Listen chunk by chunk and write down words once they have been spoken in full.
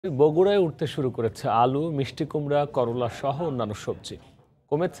বগুড়ায় উঠতে শুরু করেছে আলু, মিষ্টি কুমড়া, করলা সহ অন্যান্য সবজি।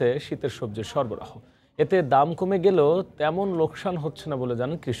 কমেছে শীতের সবজির সরবরাহ। এতে দাম কমে গেলেও তেমন লোকসান হচ্ছে না বলে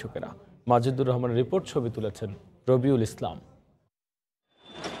জানান কৃষকেরা। মাজিদুর রহমানের রিপোর্ট, ছবি তুলেছেন রবিউল ইসলাম।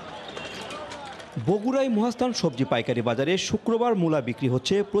 বগুড়ায় মহাস্থান সবজি পাইকারি বাজারে শুক্রবার মূলা বিক্রি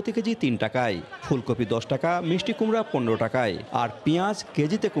হচ্ছে প্রতি কেজি 3 টাকায়, ফুলকপি 10 টাকা, মিষ্টি কুমড়া 15 টাকায়, আর পেঁয়াজ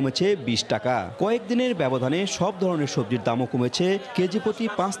কেজিতে কমেছে 20 টাকা। কয়েকদিনের ব্যবধানে সব ধরনের সবজির দামও কমেছে কেজি প্রতি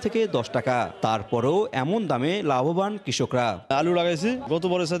 5 থেকে 10 টাকা। তারপরেও এমন দামে লাভবান কৃষকরা। আলু লাগাইছি, গত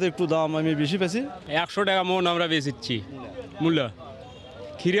বছরের সাথে একটু দাম আমি বেশি পেয়েছি। 100 টাকা মন আমরা বেচছি মূল্য।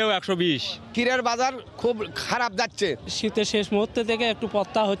 ক্ষীরেও 120। ক্ষীরের বাজার খুব খারাপ যাচ্ছে। শীতের শেষ মুহূর্তে থেকে একটু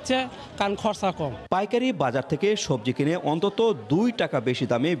পত্তা হচ্ছে, কারণ খরচা কম। পাইকারি বাজার থেকে সবজি কিনে অন্তত 2 টাকা বেশি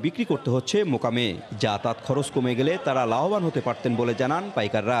দামে বিক্রি করতে হচ্ছে মোকামে। যাতায়াত খরচ কমে গেলে তারা লাভবান হতে পারতেন বলে জানান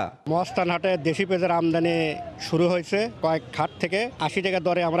পাইকাররা। মহাস্থান হাটে দেশি পেঁয়াজের আমদানি শুরু হয়েছে কয়েক হাট থেকে। 80 টাকা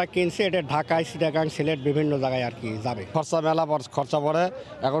দরে আমরা কিনছি। এটা ঢাকায়, চিটাগাং, সিলেট বিভিন্ন জায়গায় আর কি যাবে। খরচা মেলা খরচা পড়ে,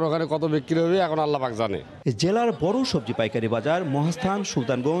 এখন ওখানে কত বিক্রি হবে এখন আল্লাহ পাক জানে। জেলার বড় সবজি পাইকারি বাজার মহাস্থান,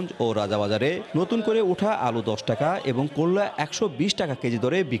 সুলতানগঞ্জ ও রাজাবাজারে নতুন করে ওঠা আলু 10 টাকা এবং করলা 120 টাকা কেজি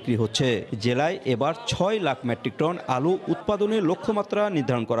দরে বিক্রি হচ্ছে। জেলায় এবার 6 লাখ মেট্রিক টন আলু উৎপাদনের লক্ষ্যমাত্রা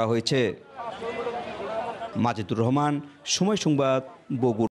নির্ধারণ করা হয়েছে। মাজিদুর রহমান, সময় সংবাদ, বগুড়া।